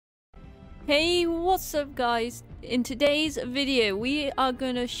Hey, what's up guys? In today's video we are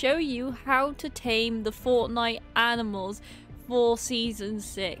going to show you how to tame the Fortnite animals for season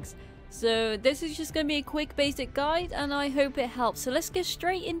 6. So this is just going to be a quick basic guide and I hope it helps. So let's get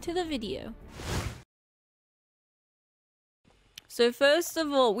straight into the video. So first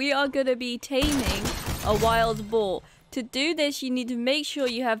of all, we are going to be taming a wild boar. To do this, you need to make sure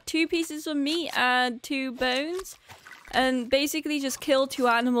you have 2 pieces of meat and 2 bones. And basically just kill 2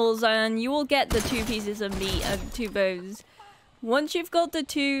 animals and you will get the 2 pieces of meat and 2 bones. Once you've got the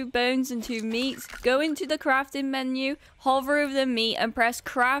 2 bones and 2 meats, go into the crafting menu, hover over the meat and press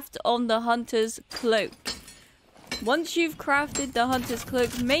craft on the hunter's cloak. Once you've crafted the hunter's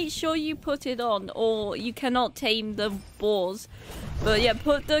cloak, make sure you put it on or you cannot tame the boars. But yeah,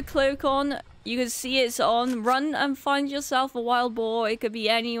 put the cloak on. You can see it's on. Run and find yourself a wild boar. It could be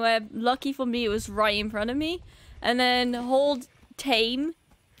anywhere. Lucky for me, it was right in front of me. And then hold tame.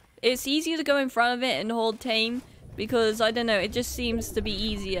 It's easier to go in front of it and hold tame because, I don't know, it just seems to be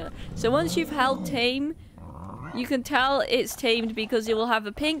easier. So once you've held tame, you can tell it's tamed because it will have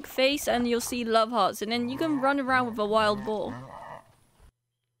a pink face and you'll see love hearts. And then you can run around with a wild boar.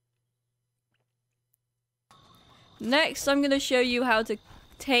 Next, I'm going to show you how to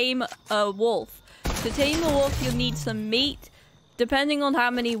tame a wolf. To tame a wolf, you'll need some meat. Depending on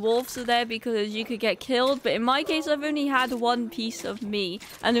how many wolves are there, because you could get killed. But in my case, I've only had 1 piece of meat.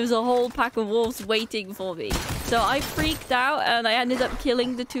 And there was a whole pack of wolves waiting for me. So I freaked out and I ended up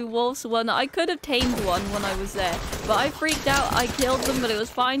killing the 2 wolves. I could have tamed one when I was there. But I freaked out, I killed them, but it was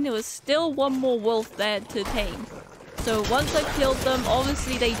fine. There was still 1 more wolf there to tame. So once I killed them,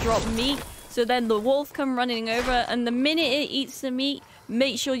 obviously they drop meat. So then the wolf come running over. And the minute it eats the meat,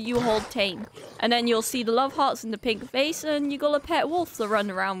 make sure you hold tame. And then you'll see the love hearts and the pink face and you got a pet wolf to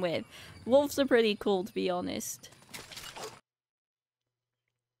run around with. Wolves are pretty cool, to be honest.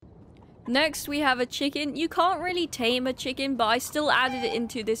 Next we have a chicken. You can't really tame a chicken, but I still added it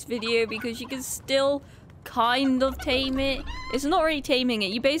into this video because you can still kind of tame it. It's not really taming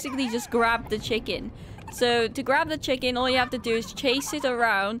it. You basically just grab the chicken. So to grab the chicken, all you have to do is chase it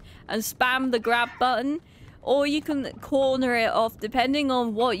around and spam the grab button. Or you can corner it off depending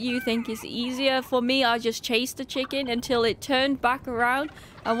on what you think is easier. For me, I just chased the chicken until it turned back around.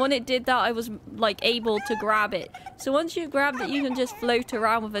 And when it did that, I was like able to grab it. So once you grab it, you can just float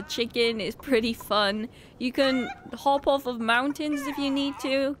around with a chicken. It's pretty fun. You can hop off of mountains if you need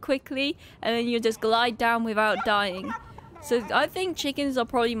to quickly. And then you just glide down without dying. So I think chickens are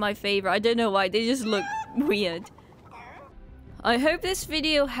probably my favorite. I don't know why. They just look weird. I hope this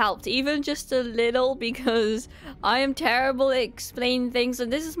video helped, even just a little, because I am terrible at explaining things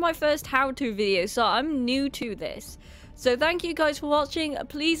and this is my first how-to video, so I'm new to this. So thank you guys for watching.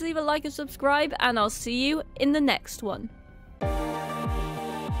 Please leave a like and subscribe and I'll see you in the next one.